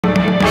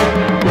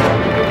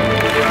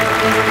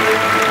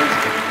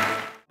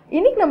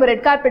நம்ம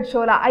red carpet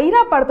ஷோல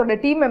ஐரா படத்தோட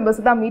டீம்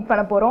மெம்பர்ஸ் தான் மீட்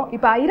பண்ண போறோம்.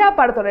 இப்போ ஐரா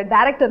படத்தோட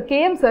டைரக்டர்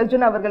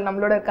Sarjun அவர்கள்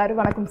நம்மளோட இருக்காரு.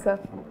 வணக்கம் sir.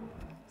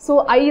 So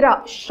Airaa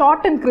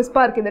short and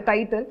கிறிஸ்பா இருக்கு இந்த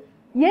டைட்டில்.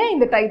 ஏன்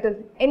இந்த title?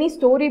 Any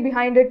story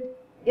behind it?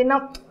 என்ன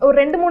ஒரு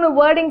 2-3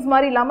 வேர்டிங்ஸ்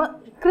மாதிரி இல்லாம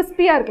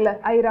கிறிஸ்பியா இருக்குல்ல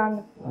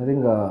ஐரான்னு? I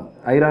think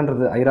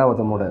ஐரான்றது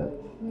ஐராவதமோட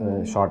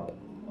short.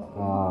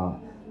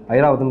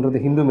 ஐராவதம்ன்றது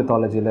ஹிந்து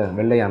மித்தாலஜியில்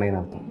வெள்ளை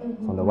யானைன்னு அர்த்தம்.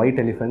 ஸோ அந்த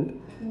ஒயிட் எலிஃபெண்ட்,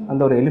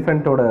 அந்த ஒரு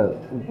எலிஃபெண்ட்டோட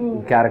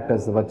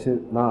கேரக்டர்ஸ் வச்சு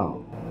தான்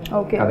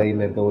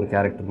கதையில் இருக்க ஒரு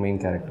character, main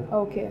character.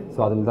 Okay. So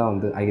அதில் தான்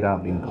வந்து ஐரா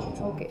அப்படின்றது.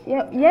 ஓகே.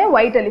 ஏன்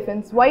ஒயிட்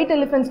எலிஃபெண்ட்ஸ்? ஒயிட்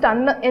எலிஃபெண்ட்ஸ்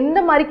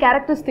எந்த மாதிரி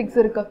கேரக்டரிஸ்டிக்ஸ்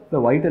இருக்கு?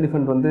 இந்த ஒயிட்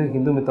எலிஃபெண்ட் வந்து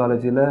ஹிந்து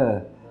மித்தாலஜியில்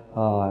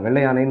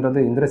வெள்ளை யானைன்றது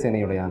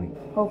இந்திரசேனையோட யானை.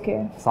 ஓகே.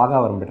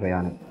 சாகாவரம் பெற்ற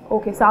யானை.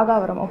 ஓகே,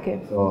 சாகாவரம். ஓகே.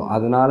 ஸோ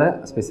அதனால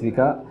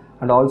ஸ்பெசிஃபிக்காக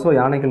அண்ட் ஆல்சோ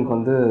யானைகளுக்கு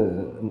வந்து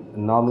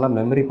நார்மலாக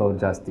மெமரி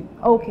பவர் ஜாஸ்தி.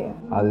 ஓகே.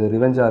 அது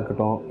ரிவெஞ்சாக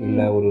இருக்கட்டும்,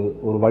 இல்லை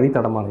ஒரு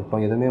வழித்தடமாக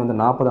இருக்கட்டும், எதுவுமே வந்து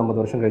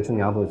 40-50 வருஷம் கழிச்சு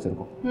ஞாபகம்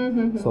வச்சுருக்கும்.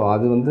 ஸோ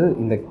அது வந்து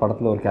இந்த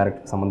படத்தில் ஒரு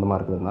கேரக்டர் சம்மந்தமாக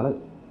இருக்கிறதுனால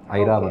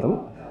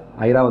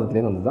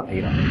ஐராவதத்துலேருந்து வந்து தான்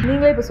ஐரா.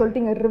 நீங்களே இப்போ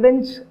சொல்லிட்டீங்க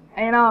ரிவெஞ்ச்,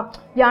 ஏன்னா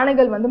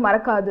யானைகள் வந்து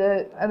மறக்காது,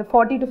 அது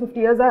 40 to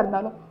 50 இயர்ஸாக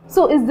இருந்தாலும்.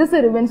 So is this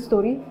a revenge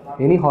story?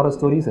 Any horror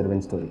story is a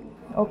revenge story.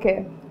 Okay.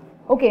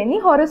 Okay, any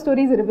horror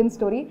story is a revenge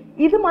story.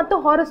 இது மற்ற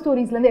ஹாரர்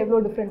ஸ்டோரிஸ்லேருந்து எவ்வளோ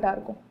டிஃப்ரெண்ட்டாக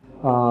இருக்கும்?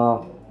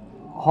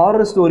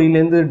 ஹாரர்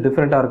ஸ்டோரியிலேருந்து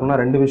டிஃப்ரெண்ட்டாக இருக்கும்னா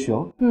 2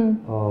 விஷயம்.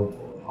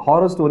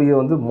 ஹாரர் ஸ்டோரியை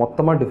வந்து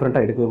மொத்தமாக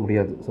டிஃப்ரெண்ட்டாக எடுக்கவே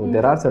முடியாது. So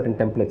there are certain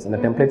templates. அந்த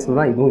டெம்ப்ளேட்ஸில்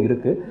தான் இதுவும்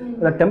இருக்குது.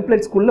 அந்த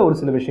டெம்ப்ளேட்ஸ்குள்ளே ஒரு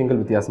சில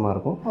விஷயங்கள் வித்தியாசமாக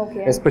இருக்கும்.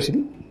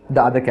 எஸ்பெஷலி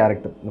த அதர்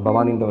கேரக்டர்,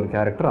 பவானின்ற ஒரு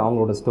கேரக்டர்,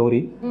 அவங்களோட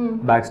ஸ்டோரி,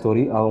 பேக்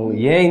ஸ்டோரி, அவங்க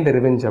ஏன் இந்த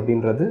ரிவெஞ்ச்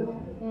அப்படின்றது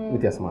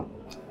வித்தியாசமாக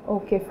இருக்கும்.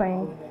 Okay,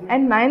 fine.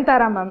 And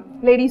Nayanthara ma'am,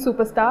 lady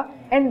super star.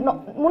 And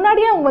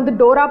முன்னாடியே அவங்க வந்து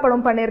டோரா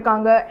படம்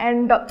பண்ணியிருக்காங்க.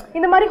 அண்ட்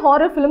இந்த மாதிரி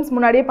ஹாரர் ஃபிலிம்ஸ்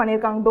முன்னாடியே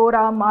பண்ணியிருக்காங்க,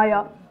 டோரா,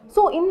 மாயா.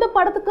 ஸோ இந்த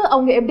படத்துக்கு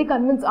அவங்க எப்படி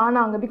கன்வின்ஸ்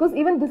ஆனாங்க? Because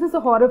even this is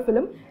a horror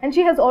film and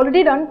she has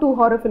already done 2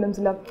 horror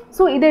ஃபிலிம்ஸில்.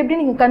 So இதை எப்படி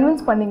நீங்கள்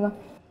கன்வின்ஸ் பண்ணீங்க?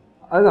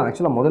 அதுதான்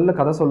ஆக்சுவலாக முதல்ல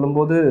கதை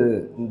சொல்லும்போது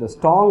இந்த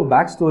ஸ்ட்ராங்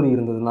பேக் ஸ்டோரி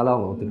இருந்ததுனால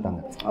அவங்க ஒத்துக்கிட்டாங்க.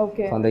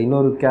 ஓகே. அந்த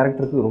இன்னொரு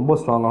கேரக்டருக்கு ரொம்ப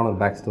ஸ்ட்ராங்கான ஒரு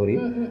பேக் ஸ்டோரி.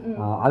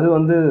 அது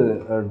வந்து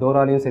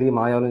டோராலையும் சரி,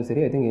 மாயாவிலையும்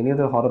சரி, I think any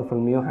other horror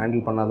ஃபிலிமையும்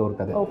handle பண்ணாத ஒரு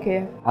கதை. ஓகே.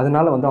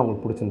 அதனால வந்து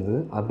அவங்களுக்கு பிடிச்சிருந்தது.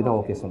 அப்படி தான்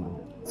ஓகே சொன்னாங்க.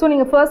 ஸோ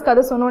நீங்கள் ஃபர்ஸ்ட்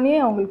கதை சொன்னோன்னே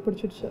அவங்களுக்கு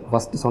பிடிச்சிருச்சு?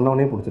 ஃபர்ஸ்ட்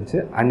சொன்னோடனே பிடிச்சிருச்சு.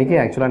 அன்றைக்கே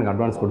ஆக்சுவலாக எனக்கு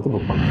அட்வான்ஸ் கொடுத்து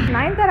புக் பண்ணேன்.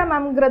 நயன்தாரா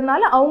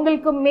மேம்ங்கிறதுனால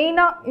அவங்களுக்கு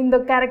மெயினாக இந்த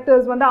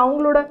கேரக்டர்ஸ் வந்து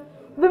அவங்களோட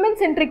விமன்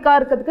சென்ட்ரிக்காக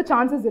இருக்கிறதுக்கு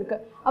சான்சஸ்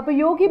இருக்குது. அப்போ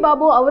யோகி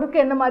பாபு அவருக்கு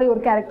என்ன மாதிரி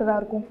ஒரு கேரக்டராக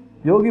இருக்கும்?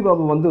 யோகி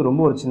பாபு வந்து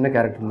ரொம்ப ஒரு சின்ன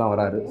கேரக்டர் தான்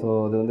வராரு. ஸோ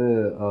அது வந்து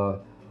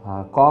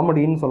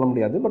காமெடின்னு சொல்ல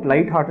முடியாது, பட்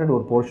லைட் ஹார்ட்டட்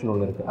ஒரு போர்ஷன்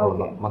ஒன்று இருக்குது,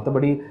 அவ்வளோதான்.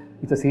 மற்றபடி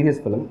it's a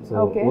serious film. So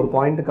ஒரு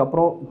பாயிண்ட்டுக்கு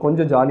அப்புறம்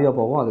கொஞ்சம் ஜாலியாக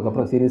போகும்,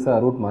 அதுக்கப்புறம்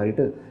சீரியஸாக ரூட்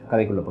மாறிட்டு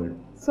கதைக்குள்ளே போயிடும்.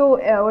 ஸோ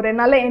ஒரு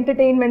நல்ல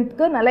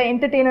என்டர்டெயின்மெண்ட்க்கு நல்ல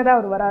என்டர்டெய்னராக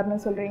அவர்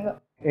வராருன்னு சொல்கிறீங்க?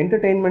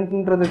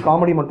 என்டர்டெயின்மெண்ட்ன்றது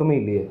காமெடி மட்டுமே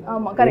இல்லையே.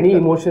 ஆமாம், correct. Any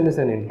emotion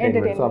is an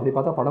entertainment. So அப்படி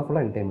பார்த்தா படம்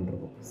ஃபுல்லாக என்டர்டெயின்மெண்ட்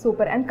இருக்கும்.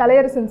 சூப்பர். அண்ட்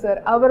கலையரசன் சார்,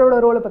 அவரோட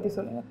ரோலை பற்றி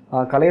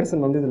சொல்லுங்கள்.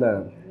 கலையரசன் வந்து இதில்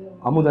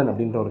அமுதன்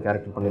அப்படின்ற ஒரு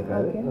கேரக்டர்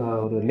பண்ணியிருக்காரு.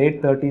 ஒரு லேட்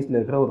 30s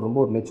இருக்கிற ரொம்ப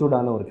ஒரு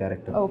மெச்சூர்டான ஒரு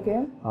கேரக்டர். ஓகே.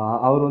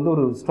 அவர் வந்து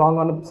ஒரு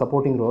ஸ்ட்ராங்கான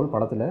சப்போர்ட்டிங் ரோல்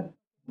படத்தில்.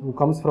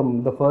 Comes from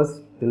the first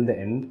till the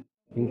end,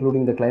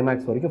 including the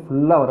climax வரைக்கும்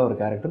ஃபுல்லாக வர ஒரு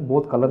கேரக்டர்.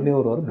 போத் கலர்லேயும்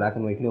வருவார், பிளாக்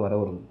அண்ட் ஒயிட்லேயும் வர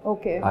ஒரு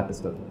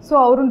ஆர்டிஸ்ட். ஸோ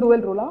அவரும்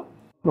டுவெல் ரோலா?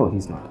 No,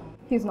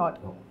 he's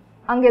not.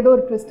 அங்கே ஏதோ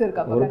ஒரு ட்விஸ்ட்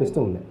இருக்கா? ஒரு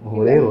ட்விஸ்ட்டும் இல்லை,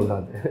 ஒரே ரோல்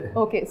தான்.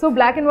 ஓகே. ஸோ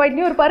பிளாக் அண்ட்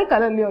ஒயிட்லேயும் இருப்பார்,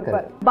 கலர்லேயும்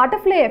இருப்பார்.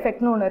 பட்டர்ஃப்ளை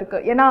எஃபெக்ட்னு ஒன்று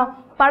இருக்குது. ஏன்னா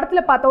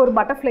படத்தில் பார்த்தா ஒரு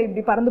பட்டர்ஃப்ளை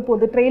இப்படி பறந்து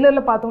போகுது,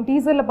 ட்ரெய்லரில் பார்த்தோம்,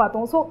 டீசரில்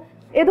பார்த்தோம். ஸோ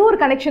ஏதோ ஒரு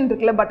கனெக்ஷன்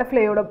இருக்குல்ல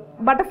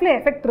பட்டர்ஃப்ளை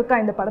எஃபெக்ட்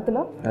இருக்கா இந்த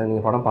படத்தில்?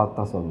 நீங்கள் படம் பார்த்து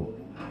தான் சொல்லணும்.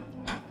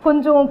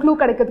 கொஞ்சம் க்ளூ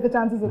கிடைக்கிறதுக்கு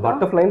சான்சஸ் இருக்கு.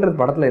 பட்டர்ஃப்ளைன்றது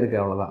படத்தில் இருக்குது,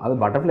 அவ்வளோதான். அது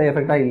பட்டர்ஃப்ளை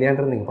எஃபெக்டா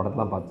இல்லையான்றது நீங்கள்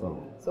படத்தில் பார்த்து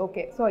சொல்லணும்.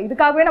 ஓகே. ஸோ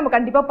இதுக்காகவே நம்ம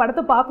கண்டிப்பாக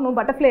படத்தை பார்க்கணும்,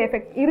 பட்டர்ஃப்ளை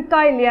எஃபெக்ட் இருக்கா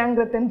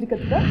இல்லையாங்கிறத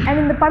தெரிஞ்சுக்கிறதுக்கு.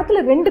 அண்ட் இந்த படத்தில்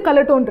 2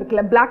 கலர் டோன்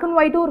இருக்குல்ல, பிளாக் அண்ட்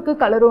ஒயிட்டும் இருக்குது,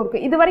 கலரும்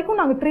இருக்குது. இது வரைக்கும்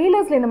நாங்கள்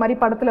ட்ரெய்லர்ஸில் இந்த மாதிரி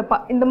படத்தில்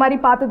இந்த மாதிரி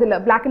பார்த்ததில்ல,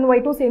 பிளாக் அண்ட்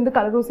ஒயிட்டும் சேர்ந்து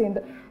கலரும்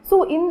சேர்ந்து. ஸோ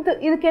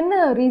இதுக்கு என்ன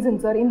ரீசன்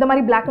சார், இந்த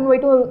மாதிரி பிளாக் அண்ட்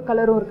ஒயிட்டும்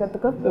கலரும்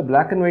இருக்கிறதுக்கு?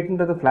 பிளாக் அண்ட்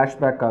ஒயிட்ன்றது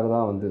ஃப்ளாஷ்பேக்காக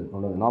தான் வந்து.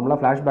 நார்மலாக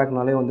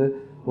ஃப்ளாஷ்பேக்னாலே வந்து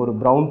ஒரு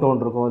ப்ரௌன் டோன்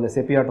இருக்கும், இல்லை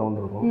செப்பியா டோன்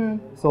இருக்கும்.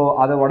 ஸோ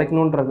அதை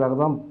உடைக்கணுன்றதுக்காக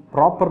தான்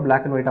ப்ராப்பர்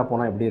பிளாக் அண்ட் ஒயிட்டாக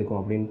போனால் எப்படி இருக்கும்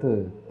அப்படின்ட்டு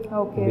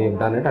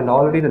டன் இட். அண்ட்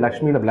ஆல்ரெடி இந்த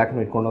லக்ஷ்மியில் பிளாக்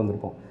அண்ட் ஒயிட் கொண்டு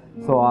வந்திருப்போம்.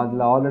 ஸோ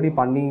அதில் ஆல்ரெடி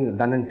பண்ணி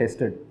டன் அண்ட்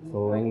டெஸ்டட். ஸோ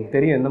எங்களுக்கு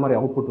தெரியும் எந்த மாதிரி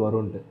அவுட்புட்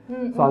வரும்ன்ட்டு.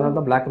 ஸோ அதனால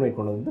தான் பிளாக் அண்ட் ஒயிட்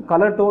கொண்டு வந்து.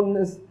 Colour tone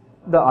is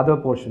the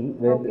other portion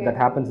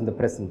that happens in the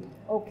present.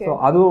 So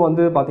அதுவும்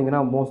வந்து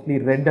பார்த்தீங்கன்னா mostly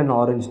red and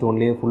orange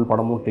டோன்லேயே full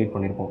படமும் ட்ரீட்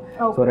பண்ணியிருப்போம்.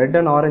 So red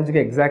and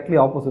ஆரஞ்சுக்கு exactly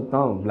opposite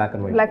தான் பிளாக்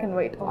அண்ட்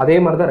ஒயிட். அதே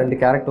மாதிரி தான் 2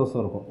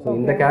 கேரக்டர்ஸும் இருக்கும். ஸோ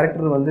இந்த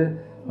கேரக்டர் வந்து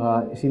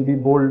she'll be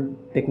bolt,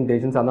 taking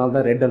decisions, அதனால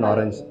தான் ரெட் அண்ட்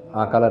ஆரஞ்ச்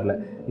கலரில்.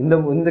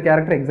 இந்த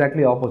கேரக்டர்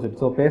எக்ஸாக்ட்லி ஆப்போசிட்.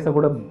 ஸோ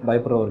பேசக்கூட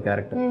பயப்படுற ஒரு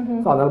கேரக்டர்.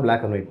 ஸோ அதனால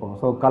பிளாக் அண்ட் ஒயிட் போகும்.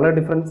 ஸோ கலர்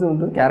டிஃப்ரென்ஸ்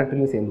வந்து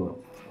கேரக்டர்லையும் சேர்ந்து வரும்.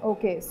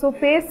 ஓகே. ஸோ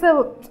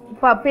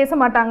பேச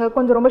மாட்டாங்க,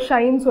 கொஞ்சம் ரொம்ப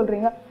ஷைன்னு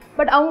சொல்கிறீங்க.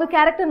 பட் அவங்க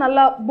கேரக்டர்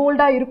நல்லா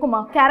போல்டாக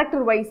இருக்குமா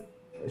கேரக்டர் வைஸ்?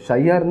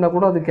 ஷையாக இருந்தால்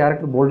கூட அது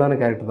கேரக்டர் போல்டான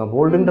கேரக்டர் தான்.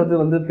 போல்டுன்றது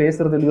வந்து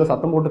பேசுறதுலையோ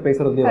சத்தம் போட்டு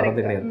பேசுறதுலையோ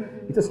வரது கிடையாது.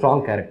 It's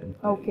strong character.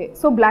 Okay,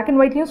 so black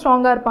and ஒயிட்லையும்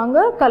ஸ்ட்ராங்காக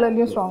இருப்பாங்க,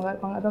 கலர்லையும் ஸ்ட்ராங்காக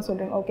இருப்பாங்க, அதான்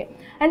சொல்கிறேன். ஓகே,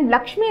 அண்ட்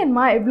லக்ஷ்மி அண்ட்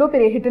மா எவ்வளோ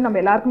பெரிய ஹிட்டு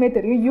நம்ம எல்லாருக்குமே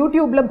தெரியும்.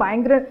 யூடியூப்ல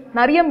பயங்கர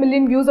நிறைய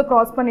மில்லியன் வியூஸை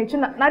க்ராஸ்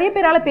பண்ணிச்சு, நிறைய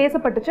பேரால்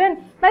பேசப்பட்டுச்சு, அண்ட்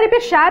நிறைய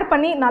பேர் ஷேர்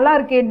பண்ணி நல்லா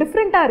இருக்கே,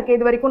 டிஃப்ரெண்ட்டாக இருக்கே,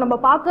 இது வரைக்கும் நம்ம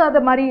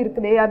பார்க்காத மாதிரி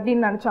இருக்குதே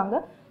அப்படின்னு நினச்சாங்க.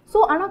 ஸோ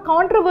ஆனால்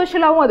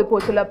கான்ட்ரவர்ஷியலாகவும் அது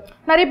போச்சுல,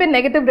 நிறைய பேர்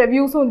நெகட்டிவ்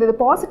ரிவ்யூஸும் இருந்தது.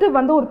 பாசிட்டிவ்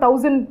வந்து ஒரு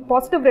 1000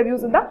 பாசிட்டிவ்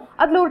ரிவ்யூஸ் இருந்தால்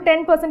அதில் ஒரு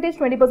 10%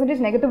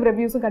 20% நெகட்டிவ்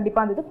ரிவ்யூஸும்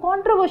கண்டிப்பாக இருந்தது.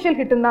 கான்ட்ரவர்ஷியல்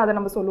ஹிட்டுன்னு தான் அதை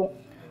நம்ம சொல்லுவோம்.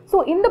 ஸோ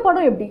இந்த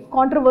படம் எப்படி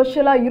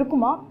கான்ட்ரவர்ஷியலாக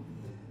இருக்குமா?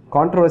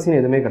 கான்ட்ரவர்சின்னு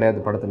எதுவுமே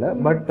கிடையாது படத்தில்.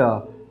 பட்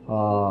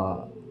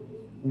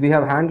வி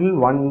ஹவ் ஹேண்டில்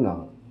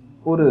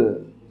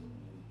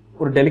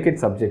ஒரு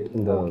டெலிகேட் சப்ஜெக்ட்.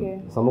 இந்த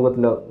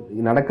சமூகத்தில்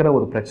நடக்கிற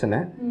ஒரு பிரச்சனை,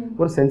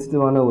 ஒரு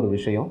சென்சிட்டிவான ஒரு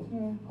விஷயம்,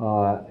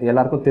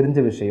 எல்லாருக்கும் தெரிஞ்ச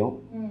விஷயம்,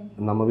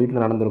 நம்ம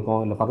வீட்டில்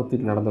நடந்திருக்கோம், இல்லை பக்கத்து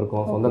வீட்டில்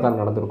நடந்திருக்கோம்,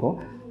 சொந்தக்காரங்க நடந்திருக்கோம்,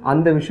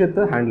 அந்த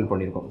விஷயத்தை ஹேண்டில்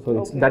பண்ணியிருக்கோம். So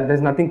it's that there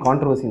is nothing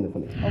controversy இந்த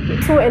ஃபிலிம். ஓகே,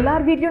 ஸோ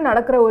எல்லார் வீட்லையும்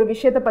நடக்கிற ஒரு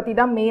விஷயத்தை பற்றி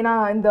தான்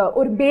மெயினாக இந்த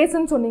ஒரு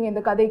பேஸ்ன்னு சொன்னீங்க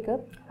இந்த கதைக்கு.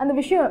 அந்த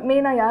விஷயம்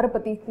மெயினாக யாரை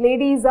பற்றி,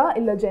 லேடிஸா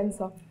இல்லை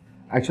ஜென்ஸா?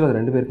 ஆக்சுவலாக அது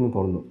 2 பேருக்குமே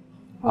பொருந்தும்.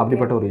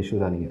 அப்படிப்பட்ட ஒரு இஷ்யூ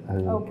தான். நீங்கள்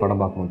அது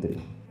படம் பார்க்கும்போது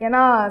தெரியும்.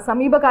 ஏன்னா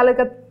சமீப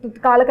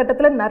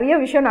காலகட்டத்தில் நிறைய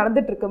விஷயம்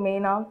நடந்துட்டு இருக்கு.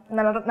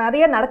 மெயினாக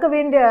நிறைய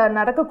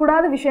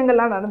நடக்கக்கூடாத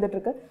விஷயங்கள்லாம் நடந்துட்டு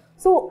இருக்கு.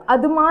 ஸோ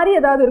அது மாதிரி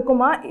ஏதாவது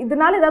இருக்குமா?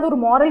 இதனால ஏதாவது ஒரு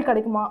மாரல்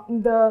கிடைக்குமா?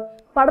 இந்த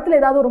படத்தில்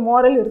ஏதாவது ஒரு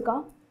மாரல் இருக்கா?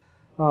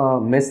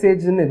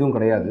 மெசேஜ்னு எதுவும்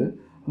கிடையாது.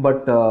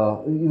 பட்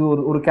இது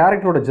ஒரு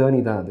கேரக்டரோட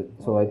ஜேர்னி தான் அது.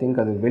 ஸோ ஐ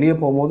திங்க் அது வெளியே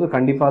போகும்போது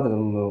கண்டிப்பாக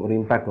அது ஒரு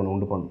இம்பாக்ட் ஒன்று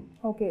உண்டு பண்ணும்.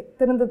 ஓகே,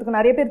 திருந்ததுக்கு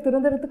நிறைய பேர்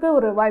திருந்துறதுக்கு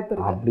ஒரு வாய்ப்பு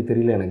இருக்கு. அப்படி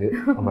தெரியல எனக்கு,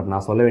 பட்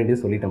நான் சொல்ல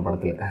வேண்டியது சொல்லிட்டேன்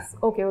படத்தில்.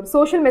 ஓகே, ஒரு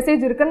சோஷியல்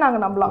மெசேஜ் இருக்குன்னு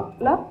நாங்கள்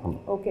நம்பலாம்ல.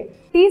 ஓகே,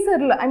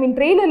 டீசரில்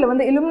இன்ட்ரெய்லரில்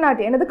வந்து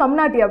இலுமினாட்டி என்னது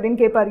கம்னாட்டி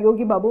அப்படின்னு கேட்பார்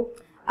யோகி பாபு.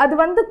 அது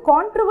வந்து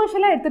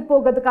கான்ட்ரவர்ஷியலாக எடுத்துகிட்டு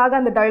போகிறதுக்காக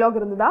அந்த டைலாக்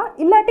இருந்ததா,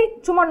 இல்லாட்டி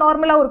சும்மா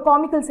நார்மலாக ஒரு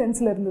காமிக்கல்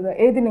சென்ஸில் இருந்ததா?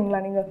 எழுதினீங்களா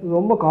நீங்கள்?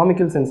 ரொம்ப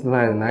காமிக்கல் சென்ஸில்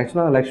தான் இருந்தேன்.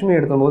 ஆக்சுவலாக லக்ஷ்மி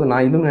எடுத்தபோது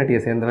நான் இலுமினாட்டியை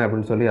சேர்ந்தேன்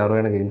அப்படின்னு சொல்லி யாரோ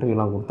எனக்கு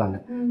இன்டர்வியூலாம் கொடுத்தாங்க.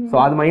 ஸோ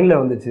அது மைண்டில்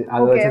வந்துச்சு.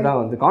 அதை வச்சு தான்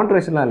வந்து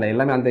கான்ட்ரவர்ஷியலாக இல்லை,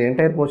 எல்லாமே அந்த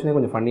என்டையர் போர்ஷனே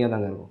கொஞ்சம் ஃபன்னியாக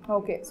தாங்க இருக்கும்.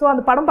 ஓகே, ஸோ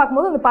அந்த படம்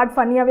பார்க்கும்போது அந்த பார்ட்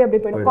ஃபன்னியாகவே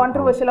அப்படியே போயிடும்,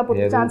 கான்ட்ரவர்ஷியலாக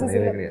போகிற சான்சஸ்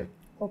இல்லை.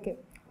 ஓகே,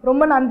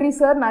 ரொம்ப நன்றி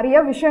சார், நிறைய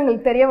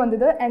விஷயங்கள் தெரிய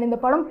வந்தது. அண்ட் இந்த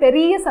படம்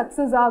பெரிய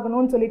சக்ஸஸ்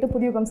ஆகணும்னு சொல்லிட்டு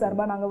புதுயுகம்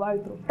சார்பாக நாங்கள்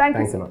வாழ்த்துறோம்.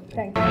 Thank you sir.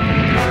 தேங்க்யூ.